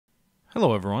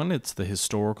Hello everyone, it's the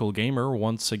Historical Gamer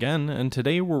once again, and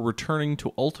today we're returning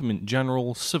to Ultimate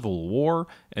General Civil War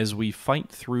as we fight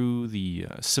through the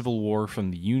Civil War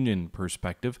from the Union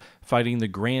perspective, fighting the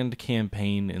Grand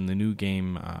Campaign in the new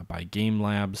game by Game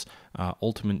Labs,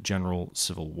 Ultimate General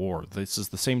Civil War. This is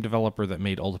the same developer that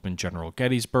made Ultimate General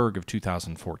Gettysburg of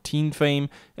 2014 fame,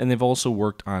 and they've also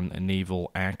worked on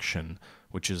Naval Action,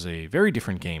 which is a very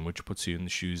different game, which puts you in the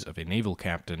shoes of a naval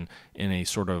captain in a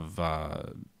sort of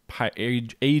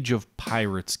Age of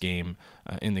Pirates game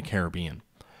in the Caribbean.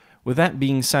 With that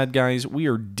being said, guys, we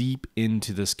are deep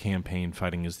into this campaign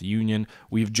fighting as the Union.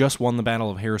 We've just won the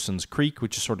Battle of Harrison's Creek,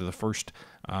 which is sort of the first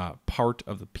part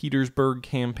of the Petersburg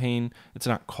campaign. It's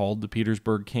not called the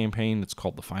Petersburg campaign, it's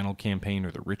called the final campaign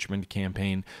or the Richmond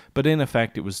campaign, but in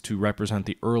effect it was to represent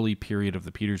the early period of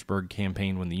the Petersburg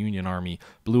campaign when the Union Army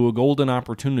blew a golden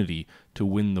opportunity to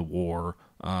win the war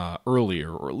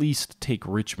earlier, or at least take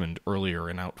Richmond earlier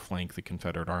and outflank the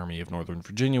Confederate Army of Northern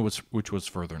Virginia, which was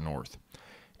further north.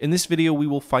 In this video, we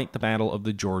will fight the Battle of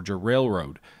the Georgia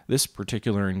Railroad. This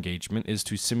particular engagement is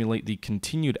to simulate the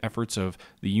continued efforts of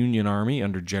the Union Army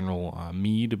under General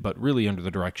Meade, but really under the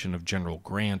direction of General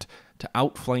Grant, to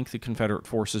outflank the Confederate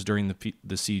forces during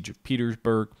the Siege of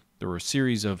Petersburg. There were a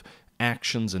series of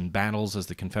actions and battles as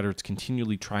the Confederates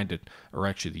continually tried to, or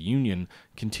actually the Union,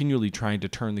 continually tried to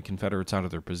turn the Confederates out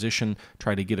of their position,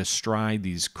 try to get astride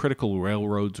these critical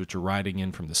railroads which are riding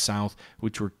in from the south,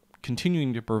 which were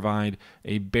continuing to provide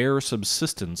a bare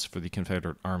subsistence for the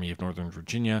Confederate Army of Northern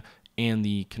Virginia and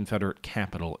the Confederate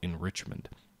capital in Richmond.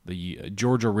 The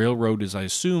Georgia Railroad is, I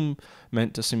assume,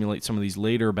 meant to simulate some of these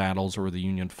later battles where the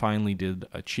Union finally did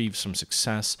achieve some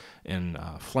success in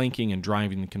flanking and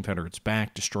driving the Confederates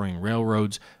back, destroying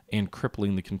railroads, and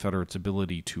crippling the Confederates'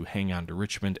 ability to hang on to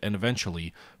Richmond, and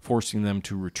eventually forcing them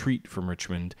to retreat from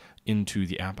Richmond into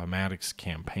the Appomattox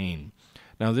campaign.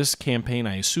 Now, this campaign,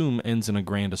 I assume, ends in a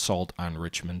grand assault on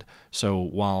Richmond, so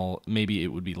while maybe it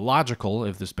would be logical,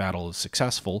 if this battle is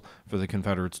successful, for the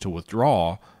Confederates to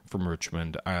withdraw from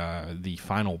Richmond, the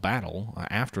final battle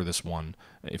after this one,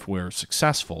 if we're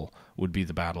successful, would be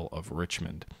the Battle of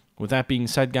Richmond. With that being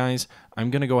said, guys,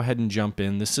 I'm going to go ahead and jump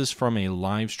in. This is from a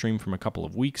live stream from a couple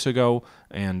of weeks ago,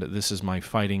 and this is my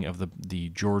fighting of the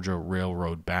Georgia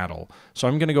Railroad battle. So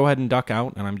I'm going to go ahead and duck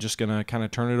out, and I'm just going to kind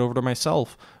of turn it over to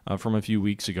myself from a few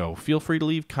weeks ago. Feel free to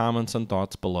leave comments and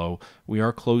thoughts below. We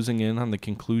are closing in on the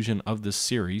conclusion of this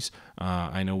series.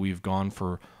 I know we've gone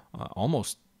for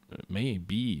almost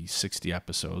maybe 60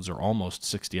 episodes or almost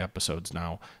 60 episodes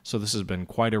now, so this has been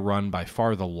quite a run, by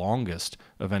far the longest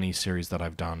of any series that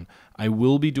I've done. I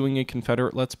will be doing a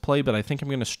Confederate Let's Play, but I think I'm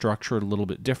going to structure it a little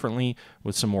bit differently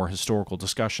with some more historical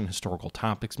discussion, historical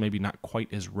topics, maybe not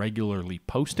quite as regularly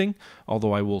posting,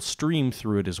 although I will stream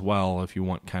through it as well if you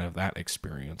want kind of that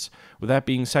experience. With that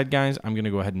being said, guys, I'm going to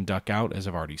go ahead and duck out, as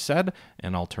I've already said,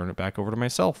 and I'll turn it back over to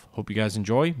myself. Hope you guys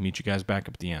enjoy. Meet you guys back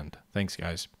up at the end. Thanks,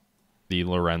 guys. The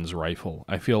Lorenz rifle.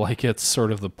 I feel like it's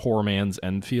sort of the poor man's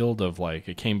Enfield of, like,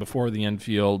 it came before the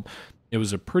Enfield. It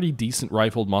was a pretty decent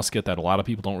rifled musket that a lot of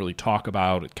people don't really talk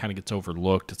about. It kind of gets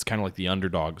overlooked. It's kind of like the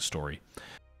underdog story.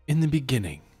 In the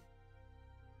beginning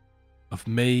of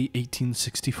May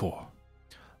 1864,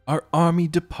 our army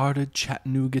departed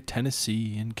Chattanooga,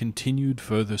 Tennessee, and continued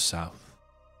further south.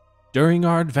 During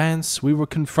our advance, we were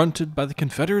confronted by the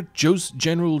Confederate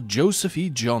General Joseph E.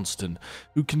 Johnston,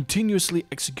 who continuously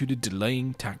executed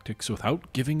delaying tactics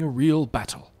without giving a real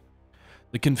battle.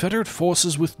 The Confederate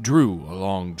forces withdrew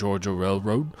along Georgia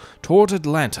Railroad toward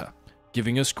Atlanta,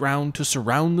 giving us ground to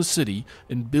surround the city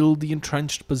and build the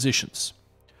entrenched positions.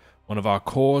 One of our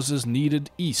corps is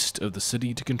needed east of the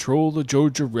city to control the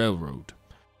Georgia Railroad.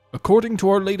 According to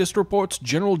our latest reports,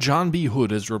 General John B.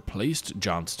 Hood has replaced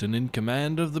Johnston in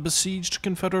command of the besieged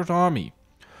Confederate Army.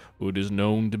 Hood is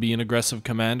known to be an aggressive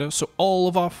commander, so all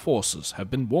of our forces have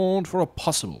been warned for a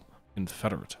possible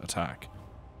Confederate attack.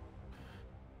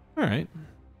 Alright.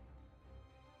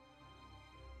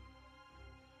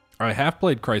 I have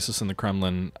played Crisis in the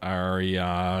Kremlin,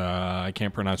 I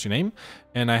can't pronounce your name,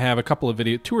 and I have a couple of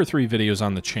two or three videos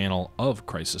on the channel of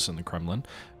Crisis in the Kremlin,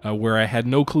 where I had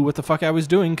no clue what the fuck I was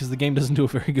doing, because the game doesn't do a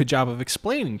very good job of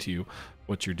explaining to you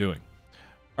what you're doing.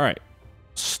 Alright,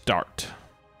 start.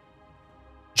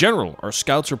 General, our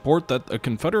scouts report that a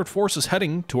Confederate force is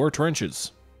heading to our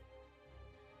trenches.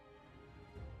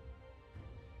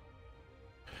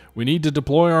 We need to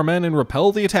deploy our men and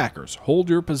repel the attackers. Hold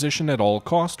your position at all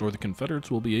cost, or the Confederates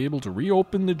will be able to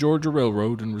reopen the Georgia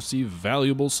Railroad and receive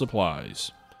valuable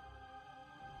supplies.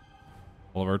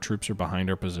 All of our troops are behind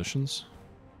our positions.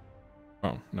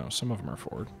 Oh, no, some of them are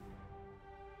forward.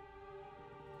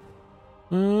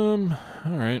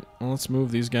 Alright. Well, let's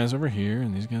move these guys over here,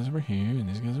 and these guys over here, and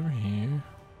these guys over here.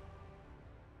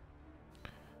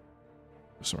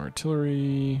 Some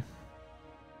artillery.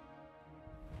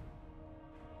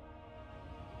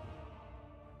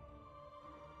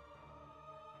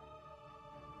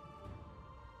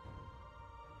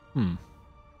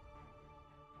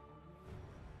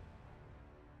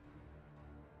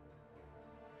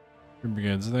 Three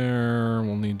brigades there.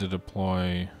 We'll need to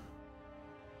deploy.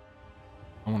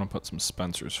 I want to put some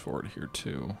Spencers forward here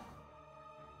too.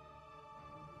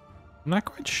 I'm not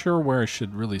quite sure where I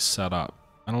should really set up.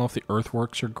 I don't know if the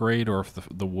earthworks are great or if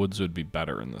the woods would be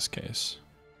better in this case.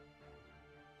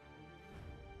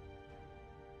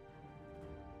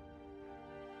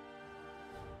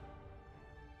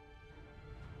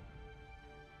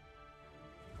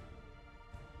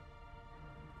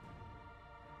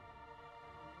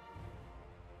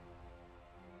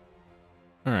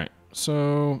 All right,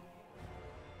 so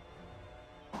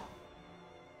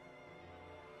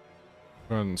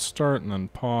go ahead and start and then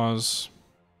pause.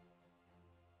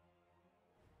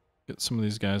 Get some of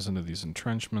these guys into these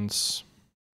entrenchments.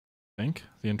 I think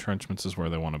the entrenchments is where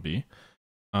they want to be.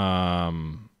 Where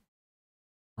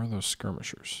are those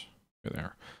skirmishers? Here they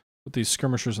are. Put these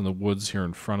skirmishers in the woods here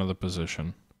in front of the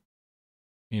position.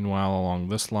 Meanwhile, along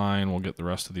this line, we'll get the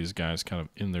rest of these guys kind of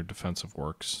in their defensive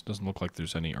works. Doesn't look like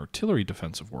there's any artillery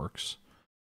defensive works.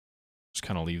 Just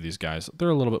kind of leave these guys. They're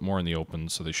a little bit more in the open,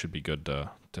 so they should be good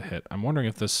to hit. I'm wondering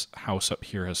if this house up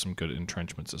here has some good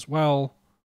entrenchments as well.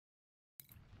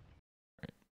 All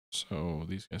right, so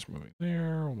these guys are moving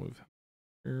there. We'll move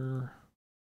here.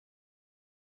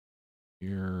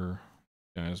 Here.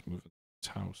 Guys move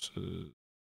these houses.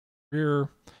 Here.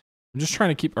 I'm just trying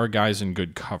to keep our guys in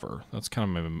good cover. That's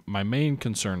kind of my main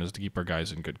concern, is to keep our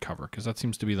guys in good cover, because that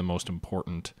seems to be the most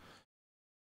important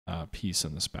piece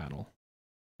in this battle.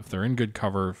 If they're in good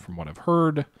cover, from what I've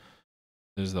heard,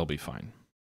 is they'll be fine.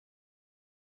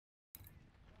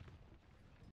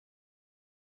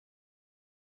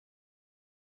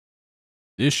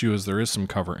 The issue is there is some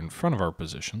cover in front of our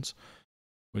positions,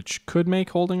 which could make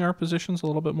holding our positions a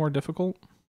little bit more difficult.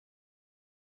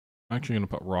 I'm actually going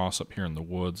to put Ross up here in the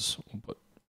woods. We'll put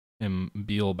him,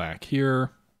 Beale, back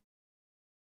here.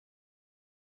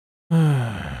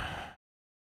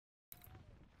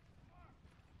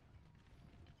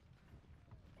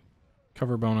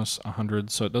 Cover bonus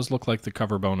 100. So it does look like the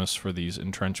cover bonus for these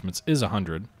entrenchments is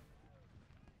 100.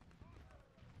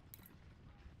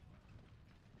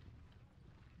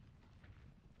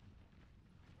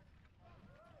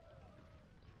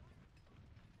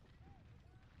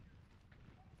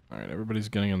 All right, everybody's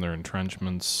getting in their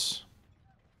entrenchments.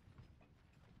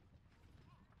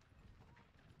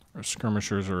 Our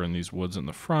skirmishers are in these woods in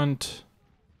the front.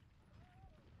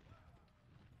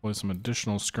 Deploy some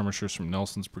additional skirmishers from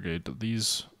Nelson's brigade to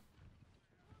these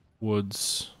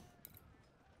woods.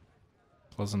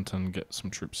 Pleasanton, get some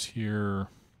troops here.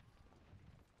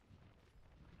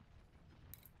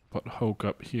 Put Hoke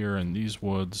up here in these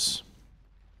woods.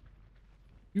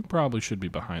 You probably should be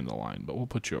behind the line, but we'll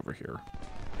put you over here.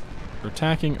 We're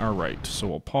attacking our right, so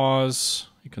we'll pause.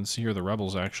 You can see here the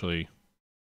rebels actually,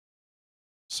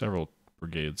 several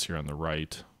brigades here on the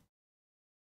right.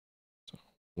 So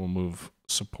we'll move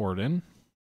support in.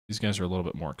 These guys are a little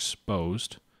bit more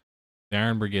exposed. The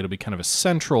Iron Brigade will be kind of a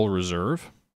central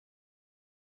reserve.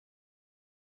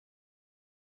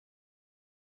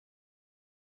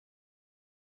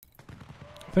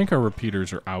 I think our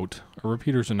repeaters are out. Our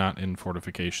repeaters are not in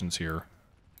fortifications here.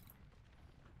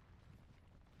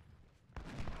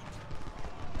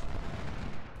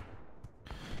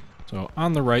 So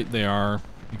on the right they are.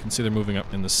 You can see they're moving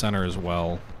up in the center as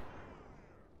well.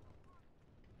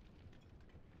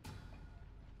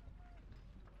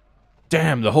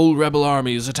 Damn, the whole rebel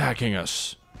army is attacking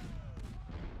us.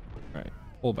 Right,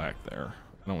 pull back there.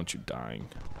 I don't want you dying.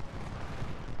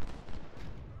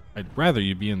 I'd rather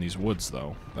you be in these woods,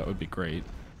 though. That would be great.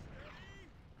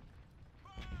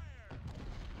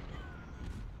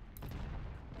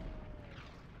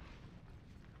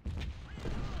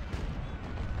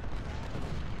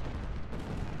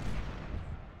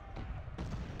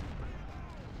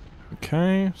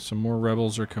 Okay, some more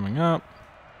rebels are coming up.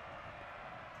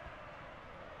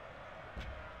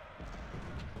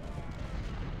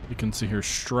 You can see here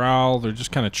Strowl, they're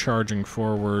just kind of charging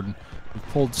forward. We've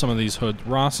pulled some of these hoods.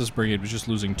 Ross's brigade was just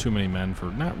losing too many men for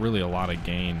not really a lot of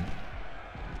gain.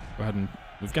 Go ahead and...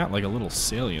 we've got like a little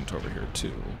salient over here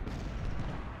too.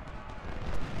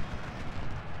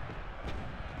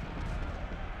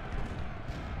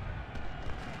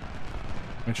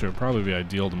 Actually, it would probably be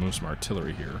ideal to move some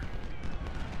artillery here.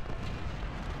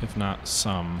 if not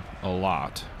some, a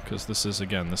lot. Because this is,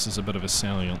 again, this is a bit of a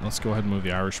salient. Let's go ahead and move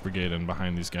the Irish Brigade in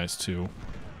behind these guys, too.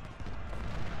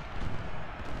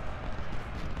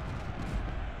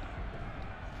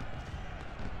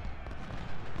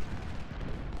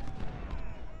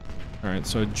 Alright,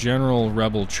 so a general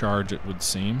rebel charge, it would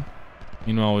seem.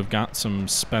 Meanwhile, we've got some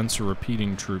Spencer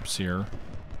repeating troops here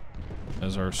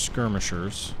as our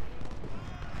skirmishers.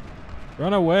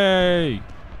 Run away!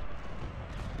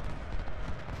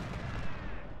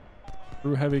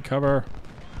 Through heavy cover.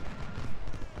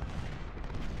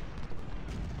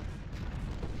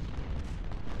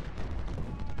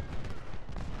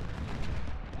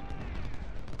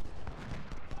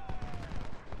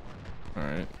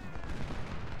 Alright.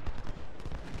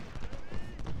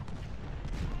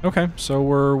 Okay, so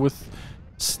we're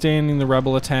withstanding the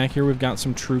rebel attack here. We've got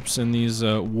some troops in these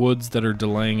woods that are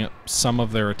delaying some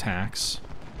of their attacks.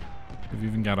 We've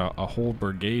even got a whole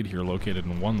brigade here located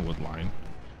in one wood line.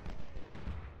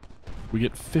 We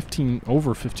get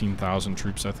over 15,000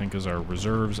 troops, I think, as our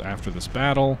reserves after this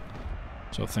battle.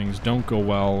 So if things don't go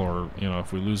well, or, you know,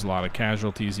 if we lose a lot of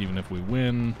casualties, even if we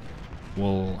win,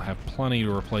 we'll have plenty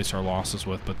to replace our losses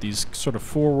with. But these sort of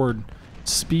forward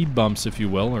speed bumps, if you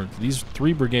will, or these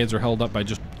 3 brigades are held up by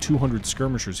just 200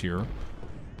 skirmishers here.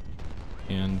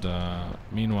 And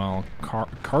meanwhile,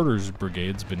 Carter's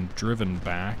brigade's been driven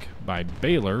back by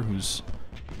Baylor, who's,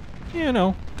 you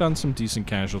know, done some decent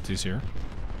casualties here.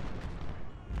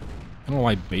 I don't know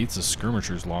why Bates'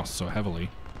 skirmishers lost so heavily.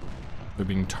 They're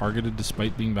being targeted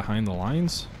despite being behind the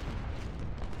lines.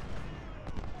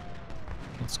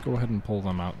 Let's go ahead and pull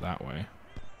them out that way.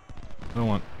 I don't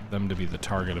want them to be the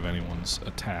target of anyone's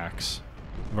attacks.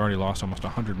 I've already lost almost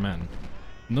 100 men.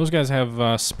 And those guys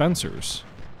have Spencers.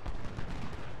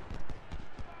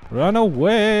 Run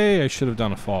away! I should have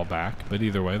done a fallback, but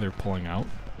either way, they're pulling out.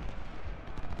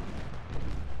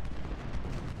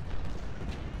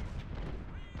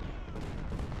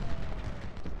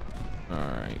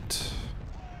 Alright.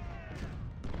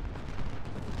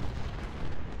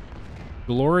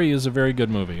 Glory is a very good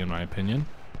movie, in my opinion.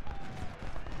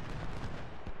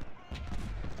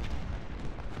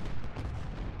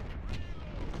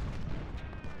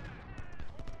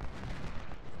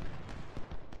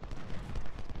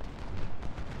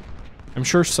 I'm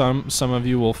sure some of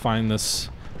you will find this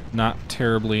not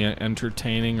terribly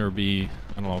entertaining or be,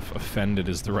 I don't know if offended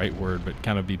is the right word, but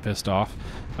kind of be pissed off.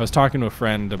 I was talking to a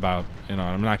friend about, you know,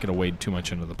 I'm not going to wade too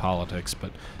much into the politics,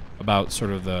 but about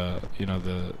sort of the, you know,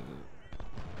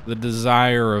 the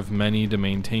desire of many to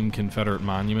maintain Confederate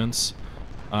monuments.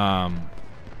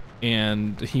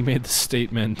 And he made the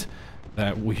statement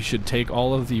that we should take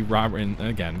all of the and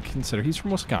again, consider he's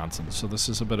from Wisconsin, so this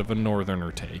is a bit of a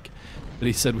northerner take. But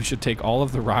he said we should take all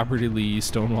of the Robert E. Lee,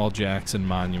 Stonewall Jackson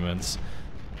monuments,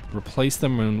 replace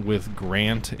them with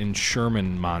Grant and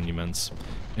Sherman monuments.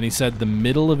 And he said the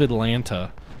middle of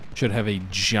Atlanta should have a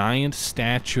giant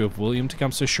statue of William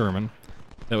Tecumseh Sherman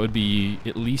that would be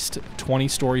at least 20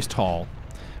 stories tall,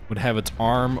 would have its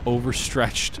arm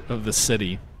overstretched of the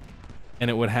city,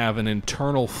 and it would have an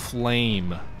internal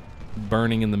flame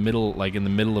burning in the middle, like in the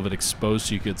middle of it, exposed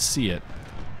so you could see it,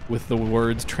 with the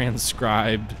words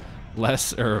transcribed,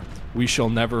 we shall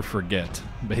never forget,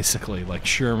 basically, like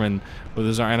Sherman with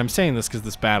his arm. And I'm saying this because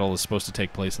this battle is supposed to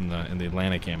take place in the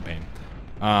Atlanta campaign.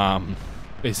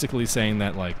 Basically saying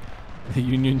that, like, the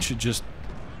Union should just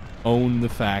own the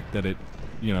fact that it,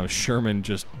 you know, Sherman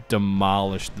just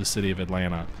demolished the city of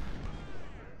Atlanta.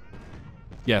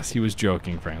 Yes, he was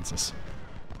joking, Francis.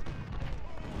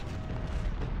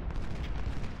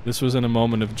 This was in a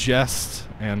moment of jest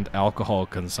and alcohol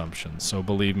consumption, so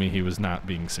believe me, he was not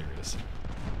being serious.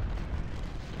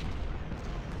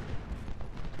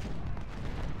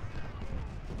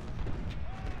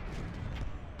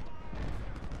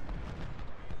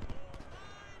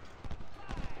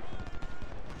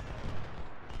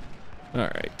 All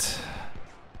right.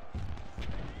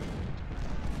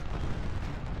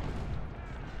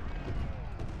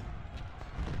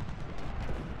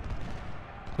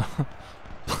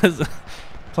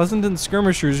 Pleasanton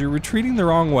skirmishers, you're retreating the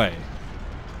wrong way.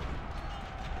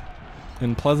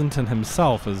 And Pleasanton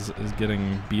himself is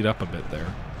getting beat up a bit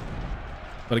there.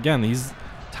 But again, he's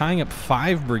tying up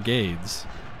 5 brigades.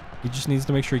 He just needs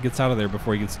to make sure he gets out of there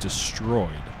before he gets destroyed.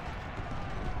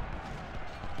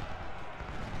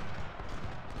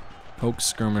 Polk's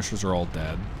skirmishers are all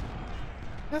dead.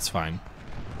 That's fine.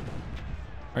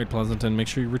 Alright, Pleasanton, make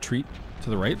sure you retreat to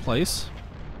the right place.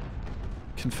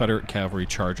 Confederate cavalry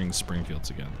charging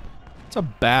Springfields again. It's a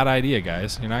bad idea,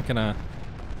 guys. You're not gonna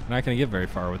get very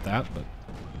far with that, but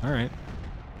all right.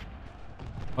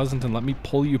 Pleasanton, let me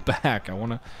pull you back. I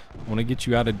wanna get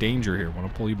you out of danger here. I wanna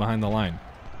pull you behind the line.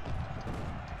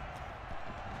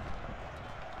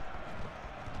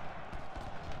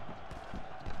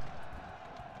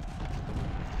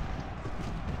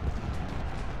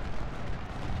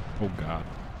 Oh God,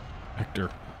 Hector,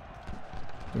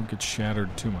 don't get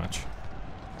shattered too much.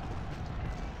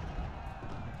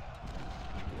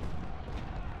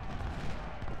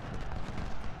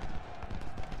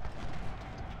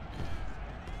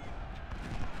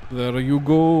 There you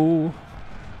go.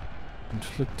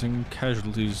 Inflicting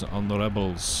casualties on the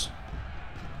rebels.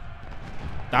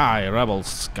 Die, rebel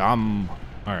scum.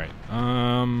 Alright,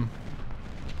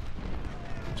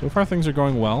 so far things are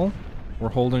going well. We're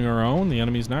holding our own. The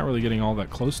enemy's not really getting all that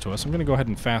close to us. I'm gonna go ahead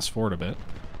and fast forward a bit.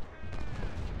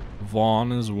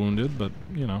 Vaughn is wounded, but,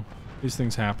 you know, these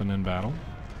things happen in battle.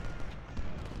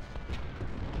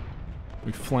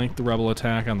 We flank the rebel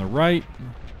attack on the right.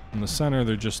 In the center,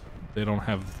 they don't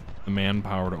have the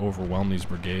manpower to overwhelm these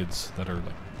brigades that are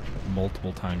like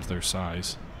multiple times their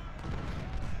size.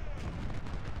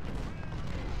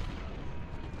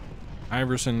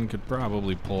 Iverson could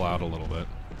probably pull out a little bit.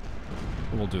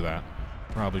 We'll do that.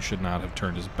 Probably should not have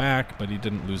turned his back, but he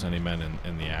didn't lose any men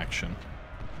in the action.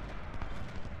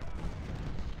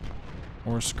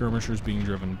 More skirmishers being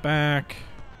driven back.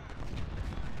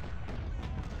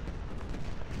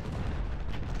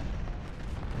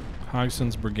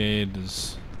 Hodgson's brigade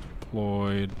is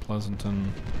deployed.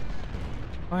 Pleasanton.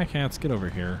 Black Hats, get over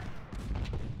here.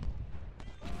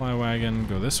 Fly wagon,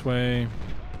 go this way.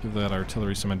 Give that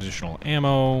artillery some additional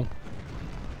ammo.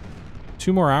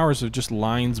 2 more hours of just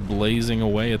lines blazing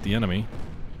away at the enemy.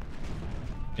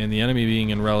 And the enemy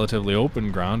being in relatively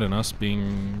open ground and us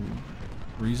being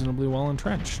reasonably well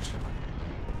entrenched.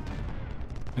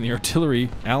 And the artillery,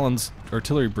 Allen's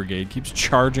artillery brigade, keeps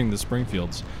charging the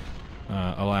Springfields.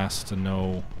 Alas, to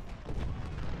no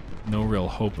real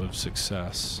hope of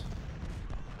success.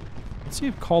 Let's see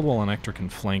if Caldwell and Hector can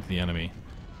flank the enemy.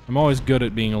 I'm always good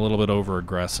at being a little bit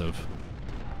over-aggressive.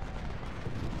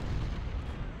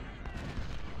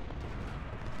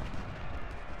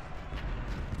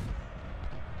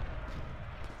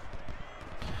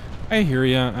 I hear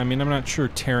ya. I mean, I'm not sure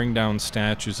tearing down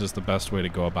statues is the best way to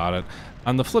go about it.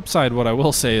 On the flip side, what I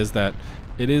will say is that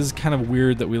it is kind of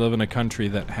weird that we live in a country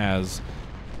that has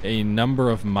a number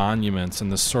of monuments and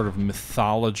this sort of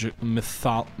mythological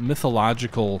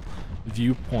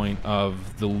viewpoint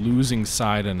of the losing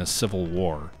side in a civil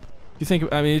war. You think,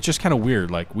 I mean, it's just kind of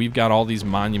weird. Like, we've got all these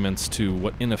monuments to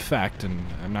what, in effect, and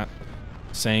I'm not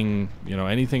saying, you know,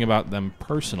 anything about them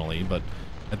personally, but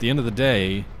at the end of the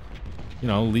day, you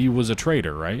know, Lee was a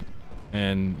traitor, right?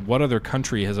 And what other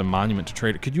country has a monument to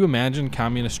traitor? Could you imagine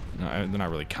communist... No, they're not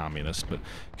really communist, but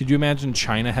could you imagine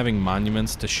China having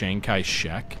monuments to Chiang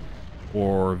Kai-shek?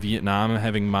 Or Vietnam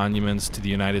having monuments to the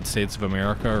United States of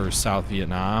America, or South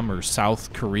Vietnam, or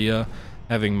South Korea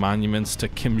having monuments to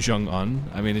Kim Jong-un?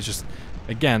 I mean, it's just...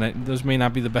 Again, those may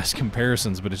not be the best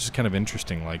comparisons, but it's just kind of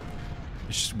interesting. Like,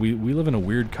 it's just, we live in a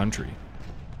weird country.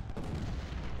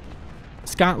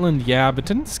 Scotland, yeah, but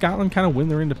didn't Scotland kind of win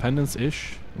their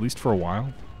independence-ish? At least for a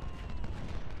while.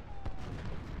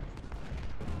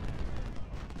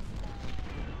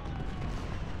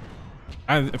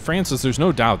 Francis, there's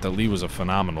no doubt that Lee was a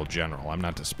phenomenal general. I'm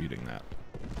not disputing that.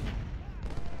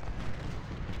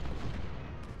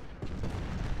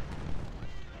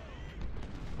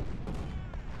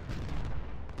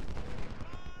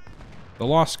 The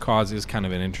Lost Cause is kind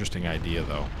of an interesting idea,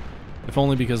 though. If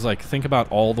only because, like, think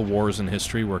about all the wars in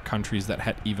history where countries that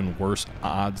had even worse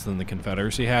odds than the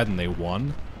Confederacy had, and they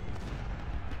won.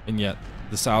 And yet,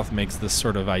 the South makes this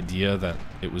sort of idea that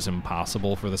it was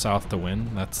impossible for the South to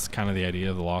win. That's kind of the idea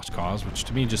of the Lost Cause, which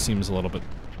to me just seems a little bit,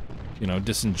 you know,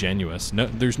 disingenuous. No,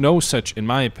 there's no such, in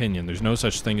my opinion, there's no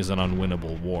such thing as an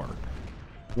unwinnable war.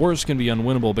 Wars can be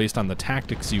unwinnable based on the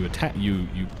tactics you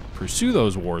pursue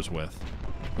those wars with.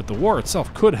 But the war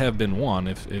itself could have been won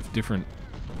if different,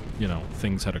 you know,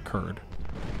 things had occurred.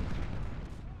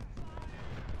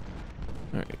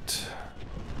 All right.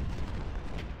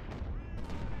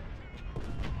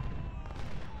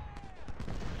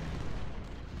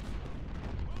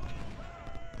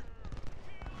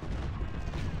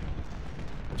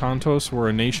 Tontos were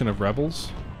a nation of rebels.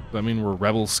 Does that mean we're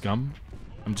rebel scum?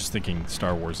 I'm just thinking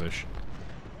Star Wars-ish.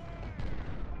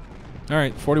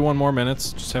 Alright, 41 more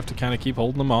minutes. Just have to kind of keep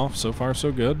holding them off. So far,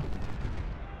 so good.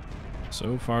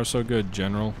 So far, so good,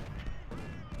 General.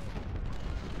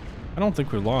 I don't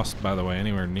think we're lost, by the way,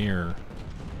 anywhere near...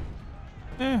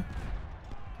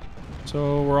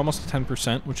 So we're almost at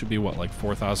 10%, which would be, what, like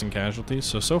 4,000 casualties?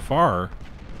 So far,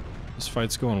 This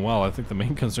fight's going well. I think the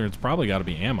main concern's probably got to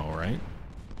be ammo, right?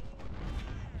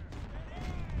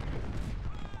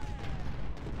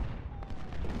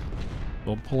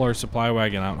 We'll pull our supply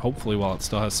wagon out, hopefully while it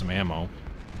still has some ammo.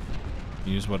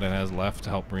 Use what it has left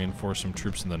to help reinforce some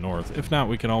troops in the north. If not,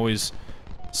 we can always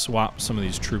swap some of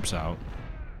these troops out.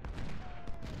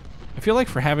 I feel like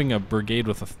for having a brigade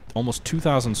with almost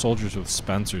 2,000 soldiers with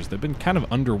Spencers, they've been kind of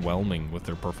underwhelming with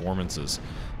their performances.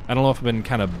 I don't know if I've been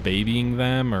kind of babying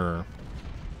them or...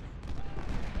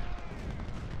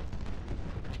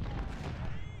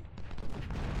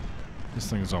 This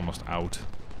thing is almost out.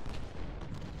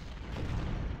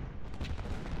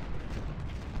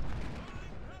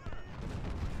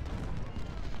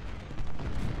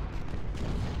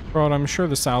 But I'm sure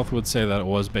the South would say that it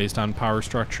was based on power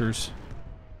structures.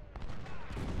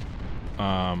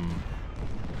 I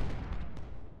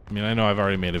mean, I know I've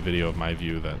already made a video of my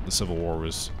view that the Civil War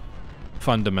was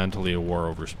fundamentally a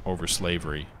war over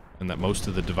slavery, and that most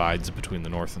of the divides between the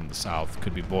North and the South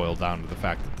could be boiled down to the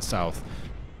fact that the South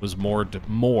was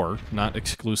more, not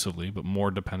exclusively, but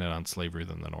more dependent on slavery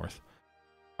than the North.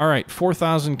 All right,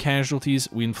 4,000 casualties.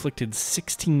 We inflicted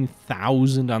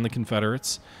 16,000 on the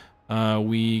Confederates.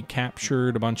 We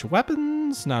captured a bunch of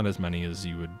weapons, not as many as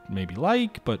you would maybe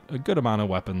like, but a good amount of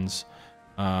weapons.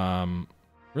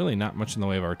 Really not much in the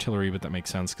way of artillery, but that makes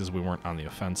sense because we weren't on the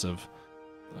offensive.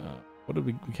 What did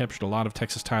we captured a lot of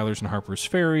Texas Tylers and Harper's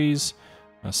Ferries,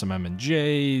 some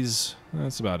M&Js.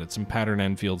 That's about it. Some pattern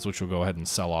Enfields, which we'll go ahead and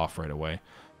sell off right away.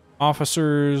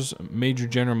 Officers, Major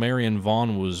General Marion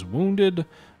Vaughn was wounded.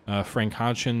 Frank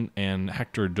Hodgson and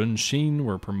Hector Dunsheen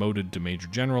were promoted to Major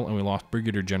General, and we lost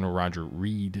Brigadier General Roger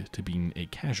Reed to being a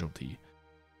casualty.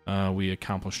 We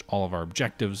accomplished all of our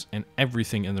objectives, and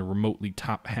everything in the remotely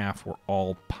top half were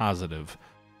all positive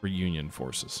for Union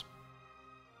forces.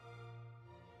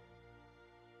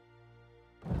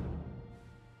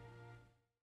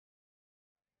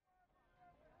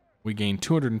 We gained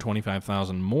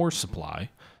 225,000 more supply,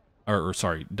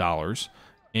 dollars,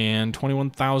 and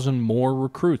 21,000 more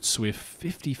recruits. So we have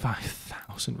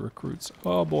 55,000 recruits.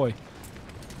 Oh boy.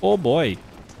 Oh boy.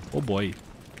 Oh boy.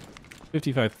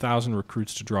 55,000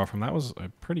 recruits to draw from. That was a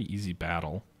pretty easy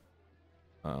battle.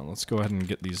 Let's go ahead and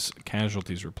get these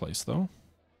casualties replaced, though.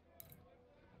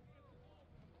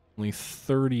 Only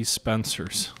 30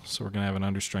 Spencers, so we're going to have an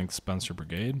understrength Spencer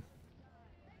brigade.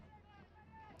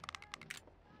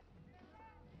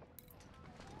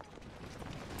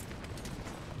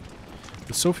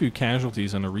 With so few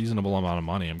casualties and a reasonable amount of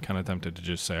money, I'm kind of tempted to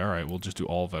just say, all right, we'll just do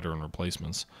all veteran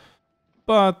replacements.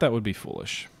 But that would be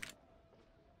foolish.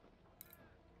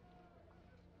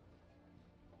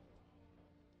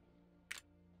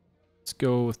 Let's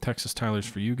go with Texas Tylers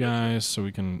for you guys, so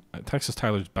we can... Texas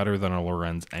Tyler's better than our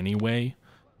Lorenz anyway.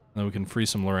 Then we can free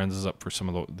some Lorenzes up for some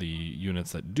of the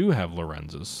units that do have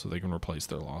Lorenzes, so they can replace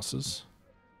their losses.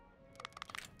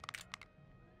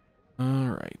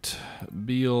 Alright.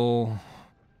 Beale...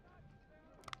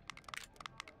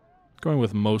 Going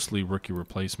with mostly rookie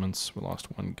replacements. We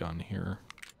lost one gun here.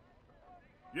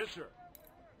 Yes, sir.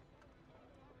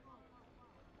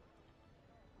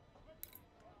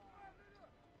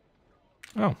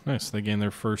 Oh, nice. They gain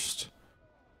their first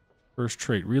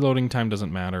trait. Reloading time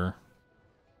doesn't matter.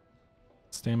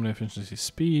 Stamina, efficiency,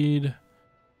 speed.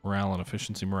 Morale and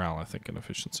efficiency. Morale, I think, and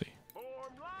efficiency.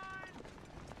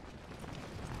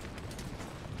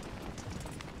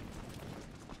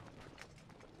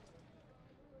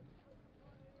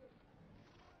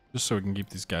 Just so we can keep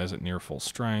these guys at near full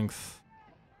strength.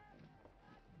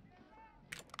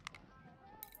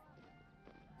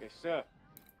 Yes, sir.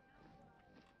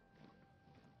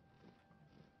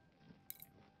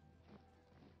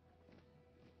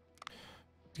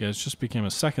 You guys just became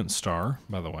a second star,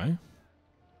 by the way.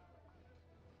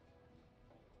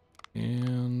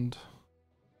 And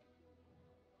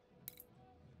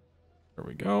there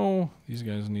we go. These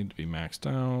guys need to be maxed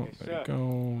out. Yes, there you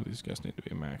go. These guys need to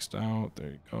be maxed out.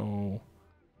 There you go.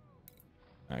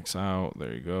 Max out.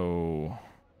 There you go.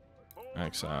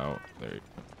 Max out. There you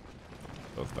go.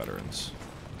 Both veterans.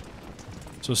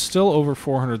 So still over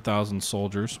 400,000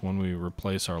 soldiers when we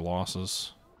replace our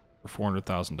losses. For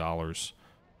 $400,000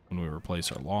 when we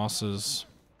replace our losses.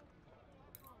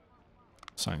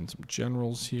 Assign some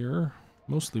generals here.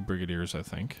 Mostly brigadiers, I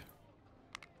think.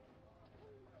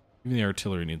 Even the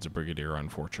artillery needs a brigadier,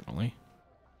 unfortunately.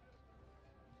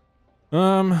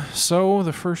 So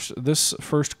this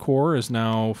first corps is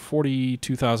now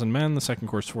 42,000 men. The second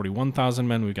corps is 41,000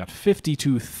 men. We've got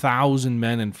 52,000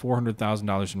 men and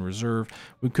 $400,000 in reserve.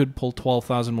 We could pull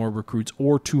 12,000 more recruits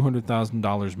or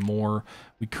 $200,000 more.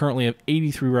 We currently have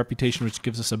 83 reputation, which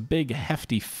gives us a big,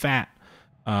 hefty, fat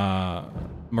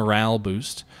morale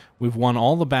boost. We've won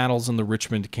all the battles in the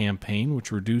Richmond campaign,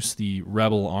 which reduced the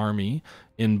rebel army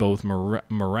in both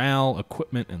morale,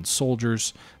 equipment, and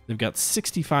soldiers. They've got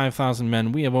 65,000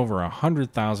 men. We have over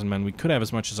 100,000 men. We could have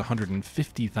as much as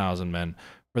 150,000 men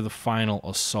for the final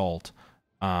assault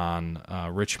on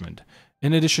Richmond.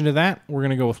 In addition to that, we're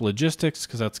going to go with logistics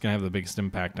because that's going to have the biggest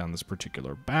impact on this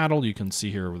particular battle. You can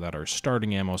see here that our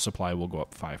starting ammo supply will go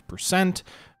up 5%,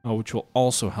 which will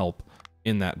also help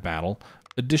in that battle.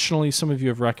 Additionally, some of you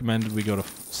have recommended we go to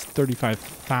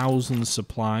 35,000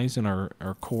 supplies in our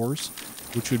cores,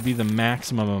 which would be the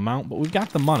maximum amount, but we've got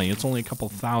the money. It's only a couple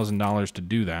 $1,000s to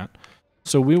do that.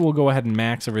 So we will go ahead and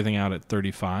max everything out at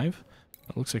 35.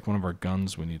 It looks like one of our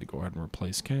guns we need to go ahead and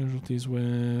replace casualties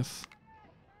with.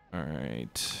 All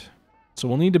right. So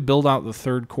we'll need to build out the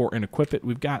 3rd Corps and equip it.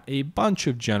 We've got a bunch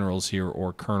of generals here,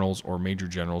 or colonels, or major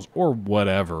generals, or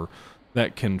whatever,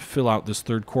 that can fill out this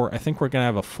 3rd Corps. I think we're going to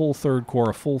have a full 3rd Corps,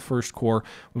 a full 1st Corps.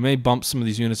 We may bump some of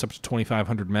these units up to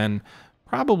 2,500 men.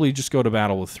 Probably just go to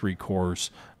battle with 3 corps,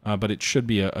 but it should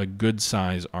be a good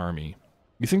size army.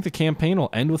 You think the campaign will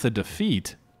end with a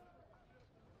defeat?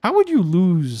 How would you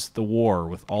lose the war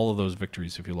with all of those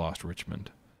victories if you lost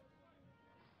Richmond?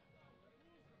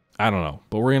 I don't know,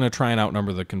 but we're going to try and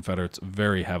outnumber the Confederates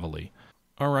very heavily.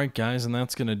 All right, guys, and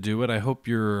that's going to do it. I hope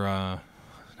you're,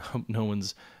 hope no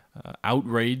one's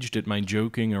outraged at my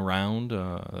joking around.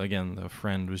 Again, the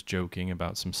friend was joking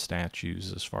about some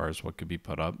statues as far as what could be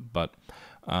put up. But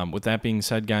with that being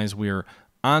said, guys, we're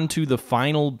on to the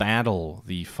final battle,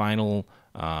 the final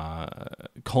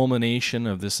culmination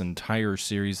of this entire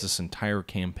series, this entire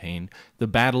campaign. The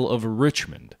Battle of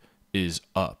Richmond is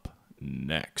up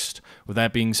next. With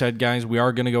that being said, guys, we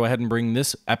are going to go ahead and bring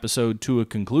this episode to a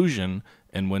conclusion,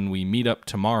 and when we meet up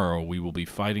tomorrow, we will be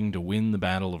fighting to win the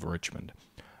Battle of Richmond.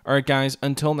 All right, guys,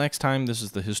 until next time, this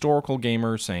is the Historical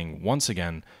Gamer saying once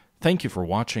again, thank you for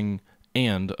watching,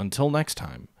 and until next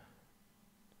time,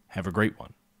 have a great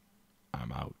one.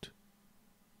 I'm out.